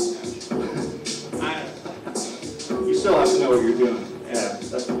 I don't know. You still have to know what you're doing. Yeah,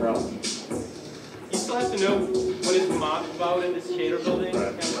 that's the problem. You still have to know what it's about in this shader building.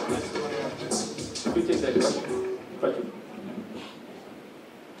 Right. Who takes that question?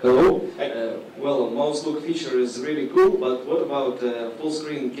 Hello. Well, mouse look feature is really cool, but what about full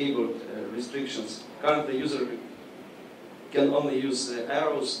screen keyboard restrictions? Currently, user can only use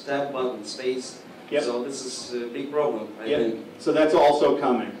arrows, tab button, space. Yep. So this is a big problem, I Yep. think. So that's also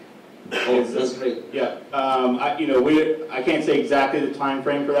coming. Oh, that's great. Yeah. I can't say exactly the time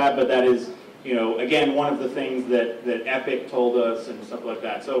frame for that, but that is, again, one of the things that Epic told us and stuff like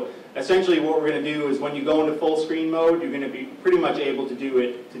that. So essentially what we're going to do is when you go into full screen mode, you're going to be pretty much able to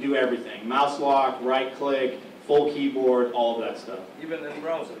do everything. Mouse lock, right click, full keyboard, all of that stuff. Even in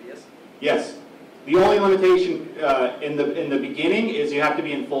browser, yes? Yes. The only limitation in the beginning is you have to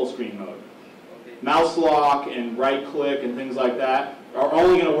be in full screen mode. Okay. Mouse lock and right click and things like that are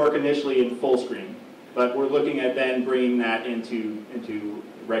only going to work initially in full screen. But we're looking at then bringing that into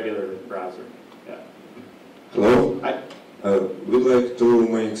regular browser. Yeah. Hello. We'd like to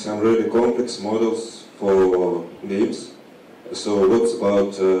make some really complex models for games. So what's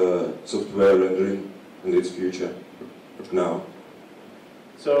about software rendering in its future now?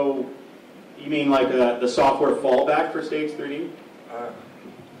 So you mean like the software fallback for Stage 3D?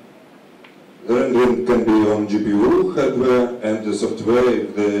 The rendering can be on GPU hardware and the software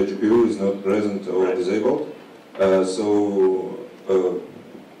if the GPU is not present or disabled.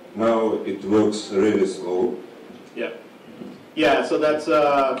 Now it works really slow. Yeah. Yeah, so that's,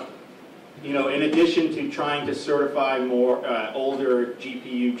 in addition to trying to certify more older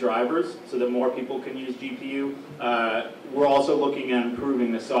GPU drivers so that more people can use GPU, we're also looking at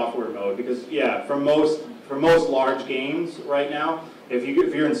improving the software mode because, yeah, for most large games right now, if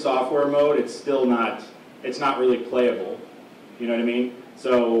you're in software mode, it's not really playable. You know what I mean?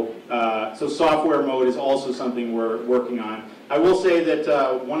 So software mode is also something we're working on. I will say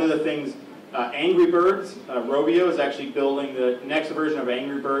that one of the things, Angry Birds, Rovio is actually building the next version of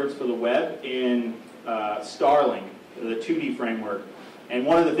Angry Birds for the web in Starling, the 2D framework. And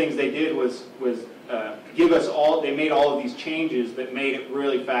one of the things they did was give us they made all of these changes that made it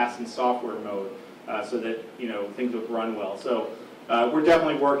really fast in software mode so that, things would run well. So we're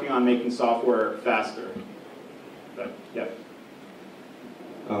definitely working on making software faster. But, yeah.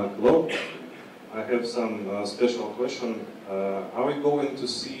 Hello. I have some special question. Are we going to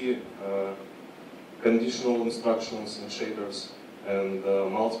see conditional instructions in shaders and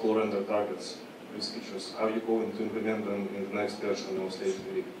multiple render targets with features? Are you going to implement them in the next version of Stage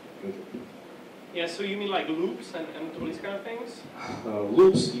 3? Yeah, so you mean like loops and all these kind of things?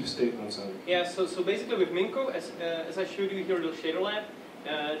 Loops, if statements, and... Yeah, so basically with Minko, as I showed you here in the shader lab,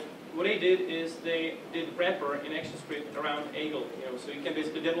 what they did is they did wrapper in ActionScript around Eagle. So you can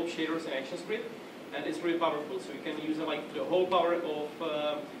basically develop shaders in ActionScript, and it's really powerful. So you can use like the whole power of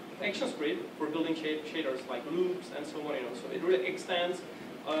ActionScript for building shaders like loops and so on. So it really extends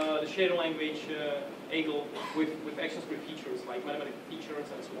the shader language Eagle with ActionScript features like mathematical features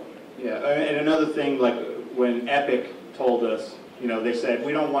and so on. Yeah, and another thing, like when Epic told us, they said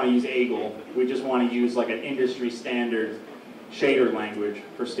we don't want to use Eagle, we just want to use like an industry standard shader language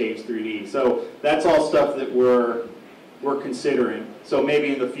for Stage 3D. So that's all stuff that we're considering. So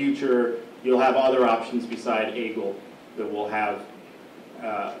maybe in the future you'll have other options beside Eagle that will have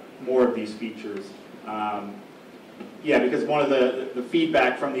more of these features. Yeah, because one of the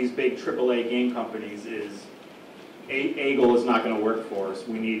feedback from these big AAA game companies is Eagle is not going to work for us.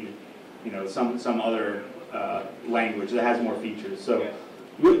 We need some other language that has more features. So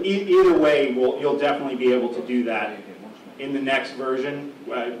either way, you'll definitely be able to do that in the next version,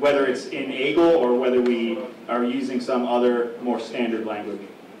 whether it's in Eagle or whether we are using some other more standard language.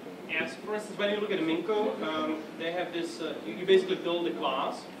 Yeah, so for instance, when you look at Minko, they have this, you basically build a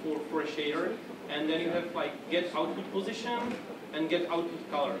class for a shader, and then you have like get output position and get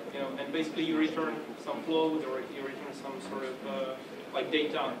output color, and basically you return some float or you return some sort of like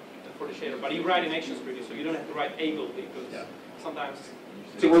data for the shader. But you write in ActionScript, so you don't have to write Eagle because sometimes.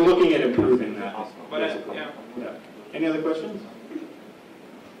 So we're looking at improving that. But yeah. Any other questions?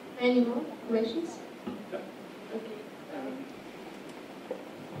 Any more questions? Yeah. Okay.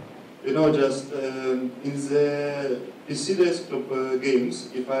 You know, just in the PC desktop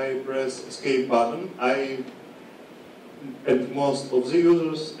games, if I press escape button, and most of the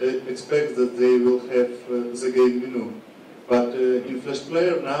users expect that they will have the game menu. But in Flash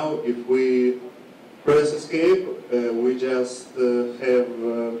Player now, if we press escape, we just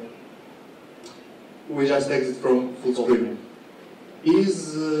exit from full screen.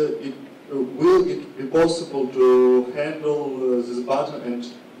 Will it be possible to handle this button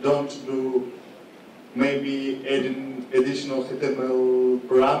and don't do maybe adding additional HTML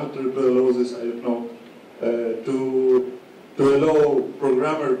parameter to allow this? I don't know. To allow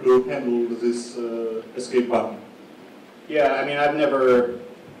programmer to handle this escape button. Yeah, I mean, I've never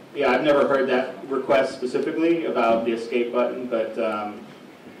heard that request specifically about the escape button, but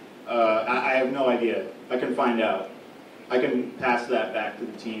I have no idea. I can find out. I can pass that back to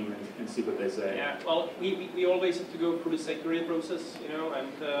the team and see what they say. Yeah, well, we always have to go through the security process, you know,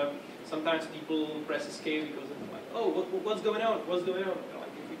 and sometimes people press escape because it's like, oh, what's going on? What's going on?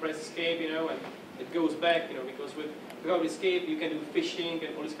 Like if you press escape, you know, and it goes back, you know, because without escape you can do phishing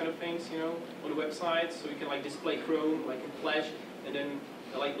and all these kind of things, you know, on the website. So you can like display Chrome like in Flash, and then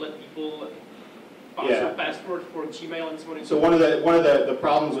like let people pass their password for Gmail and so on. So one of the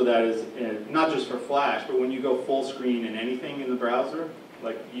problems with that is not just for Flash, but when you go full screen in anything in the browser,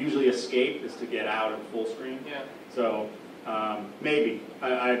 like usually escape is to get out of full screen. Yeah. So maybe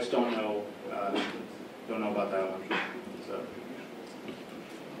I just don't know about that one. So.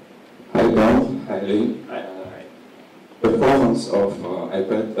 Hi Dom, hi Lee. Hi. Performance of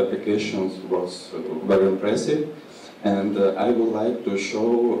iPad applications was very impressive, and I would like to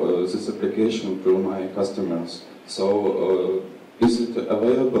show this application to my customers. So is it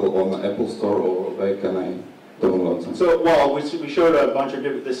available on Apple Store, or where can I download them? So well, we showed a bunch of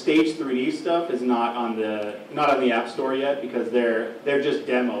different. The Stage 3D stuff is not on the App Store yet because they're just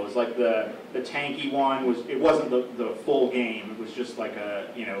demos. Like the tanky one wasn't the full game. It was just like a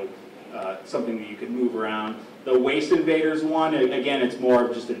something that you could move around. The Waste Invaders one, again, it's more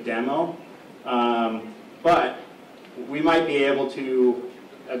of just a demo, but we might be able to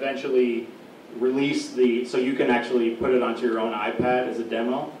eventually release so you can actually put it onto your own iPad as a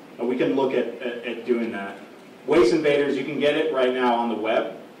demo. We can look at doing that. Waste Invaders, you can get it right now on the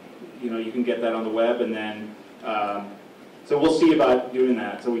web. You know, you can get that on the web, and then so we'll see about doing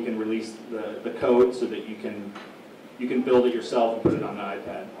that. So we can release the code so that you can build it yourself and put it on the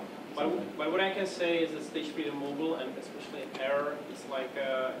iPad. But what I can say is that Stage 3D mobile, and especially in error, it's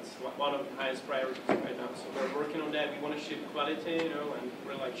one of the highest priorities right now. So we're working on that. We want to ship quality, you know, and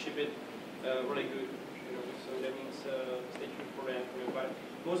really like ship it really good, you know. So that means stay tuned for that. You know. But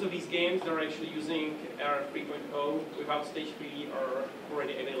most of these games that are actually using error 3.0 without Stage 3 are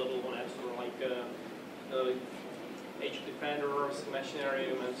already available on App Store, like Age of Defender,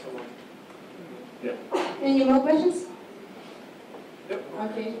 Machinarium, and so on. Yeah. Any more questions? Yep.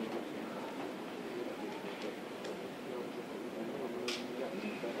 Okay.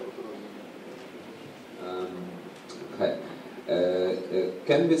 Hi.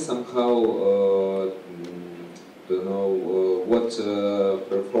 Can we somehow to know what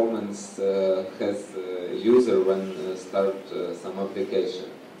performance has a user when start some application?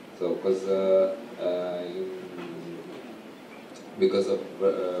 So, because of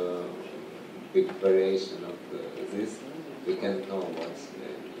big variation of this, we can't know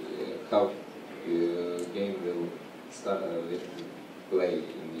how game will start play in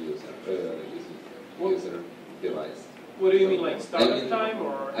the user device. What do you mean, like startup time,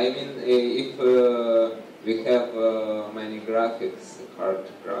 or? I mean, if we have many graphics, hard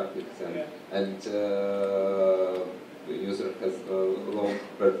graphics, and the user has low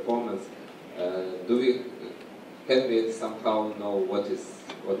performance, can we somehow know what is?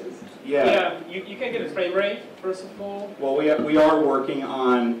 Yeah, you can get a frame rate first of all. Well, we are working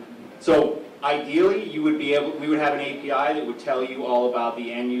on. So ideally, we would have an API that would tell you all about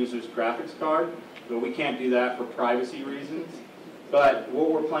the end user's graphics card. But we can't do that for privacy reasons. But what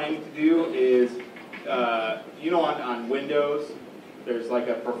we're planning to do is, on Windows, there's like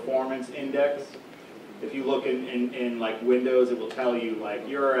a performance index. If you look in like Windows, it will tell you like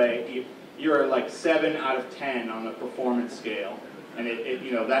you're like 7 out of 10 on the performance scale, and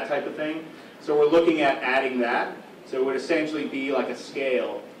that type of thing. So we're looking at adding that. So it would essentially be like a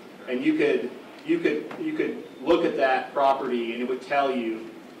scale, and you could look at that property, and it would tell you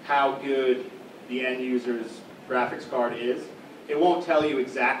how good the end user's graphics card is. It won't tell you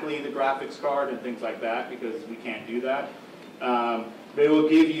exactly the graphics card and things like that because we can't do that. But it will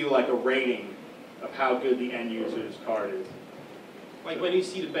give you like a rating of how good the end user's card is. Like when you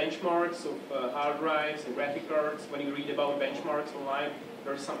see the benchmarks of hard drives and graphic cards, when you read about benchmarks online,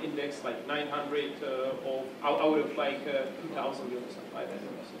 there's some index like 900 out of like 2,000 or something like that.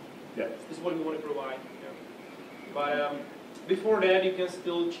 So Yeah. this is what we want to provide. You know. But before that, you can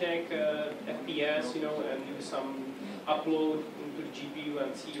still check FPS, you know, and do some upload into the GPU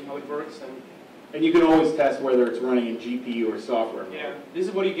and see how it works. And you can always test whether it's running in GPU or software mode. Yeah, this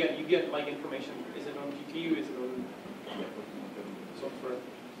is what you get. You get like information. Is it on GPU? Is it on software?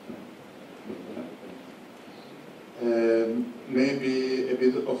 Maybe a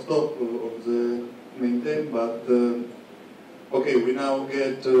bit off top of the main theme, but okay, we now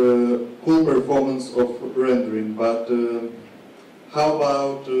get cool performance of rendering, but how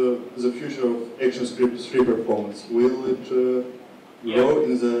about the future of ActionScript 3 performance? Will it grow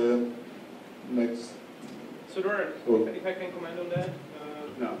in the next? So there, if I can comment on that?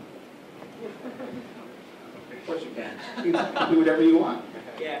 No. Of course you can. You can do whatever you want.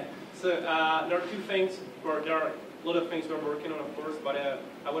 Yeah. So there are two things, or there are a lot of things we're working on, of course, but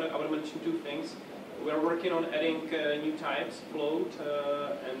I want to mention two things. We're working on adding new types, float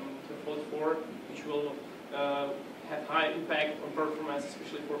and float 4, which will have high impact on performance,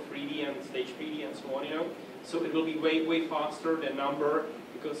 especially for 3D and stage 3D and so on, you know. So it will be way faster than number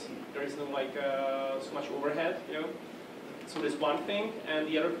because there is no like so much overhead, you know. So that's one thing, and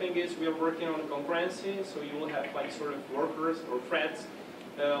the other thing is we are working on concurrency. So you will have like sort of workers or threads,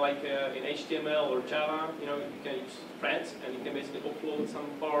 like in HTML or Java. You know, you can use threads, and you can basically upload some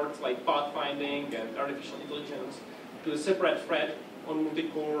parts like pathfinding and artificial intelligence to a separate thread on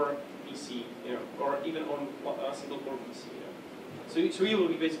multi-core PC, you know, or even on a single-core PC. You know. So you will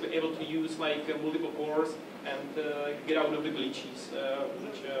be basically able to use like multiple cores and get out of the glitches,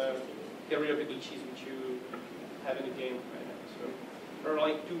 get rid of the glitches which you have in the game right now. So there are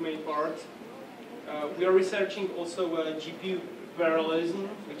like two main parts. We are researching also GPU parallelism,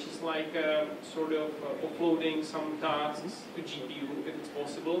 which is like sort of offloading some tasks to GPU if it's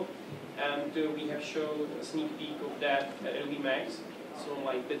possible. And we have shown a sneak peek of that at Adobe Max. So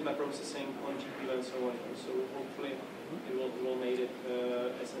like bitmap processing on GPU and so on. So hopefully it will make it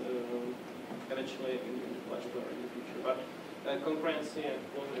as eventually much better in the future. But concurrency and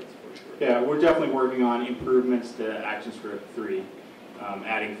floats for sure. Yeah, we're definitely working on improvements to ActionScript 3,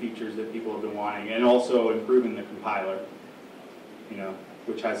 adding features that people have been wanting, and also improving the compiler, you know,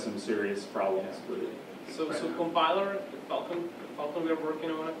 which has some serious problems with it. So compiler, the Falcon we are working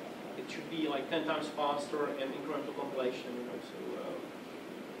on it. It should be like 10 times faster and incremental compilation, you know, so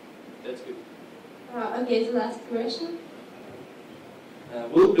that's good. Okay, the last question.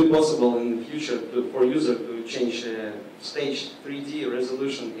 Will it be possible in the future for user to change stage 3D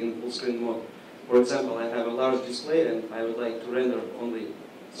resolution in full screen mode? For example, I have a large display and I would like to render only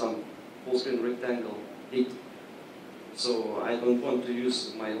some full screen rectangle bit. So I don't want to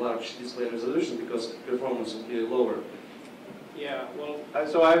use my large display resolution because performance will be lower. Yeah, well.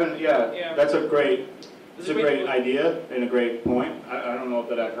 So I haven't. Yeah. That's a great. It's a great idea and a great point. I don't know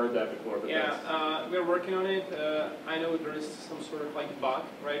that I've heard that before. But yeah, we're working on it. I know there is some sort of like bug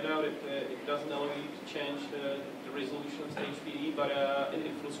right now that it doesn't allow you to change the resolution of stage 3D, but in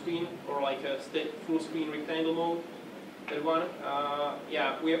full screen or like a full screen rectangle mode, that one.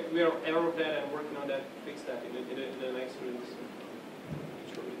 Yeah, we are aware of that and working on that to fix that in the next release.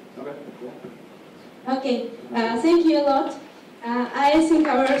 Okay, cool. Okay, thank you a lot. I think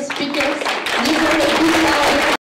our speakers deserve a big round.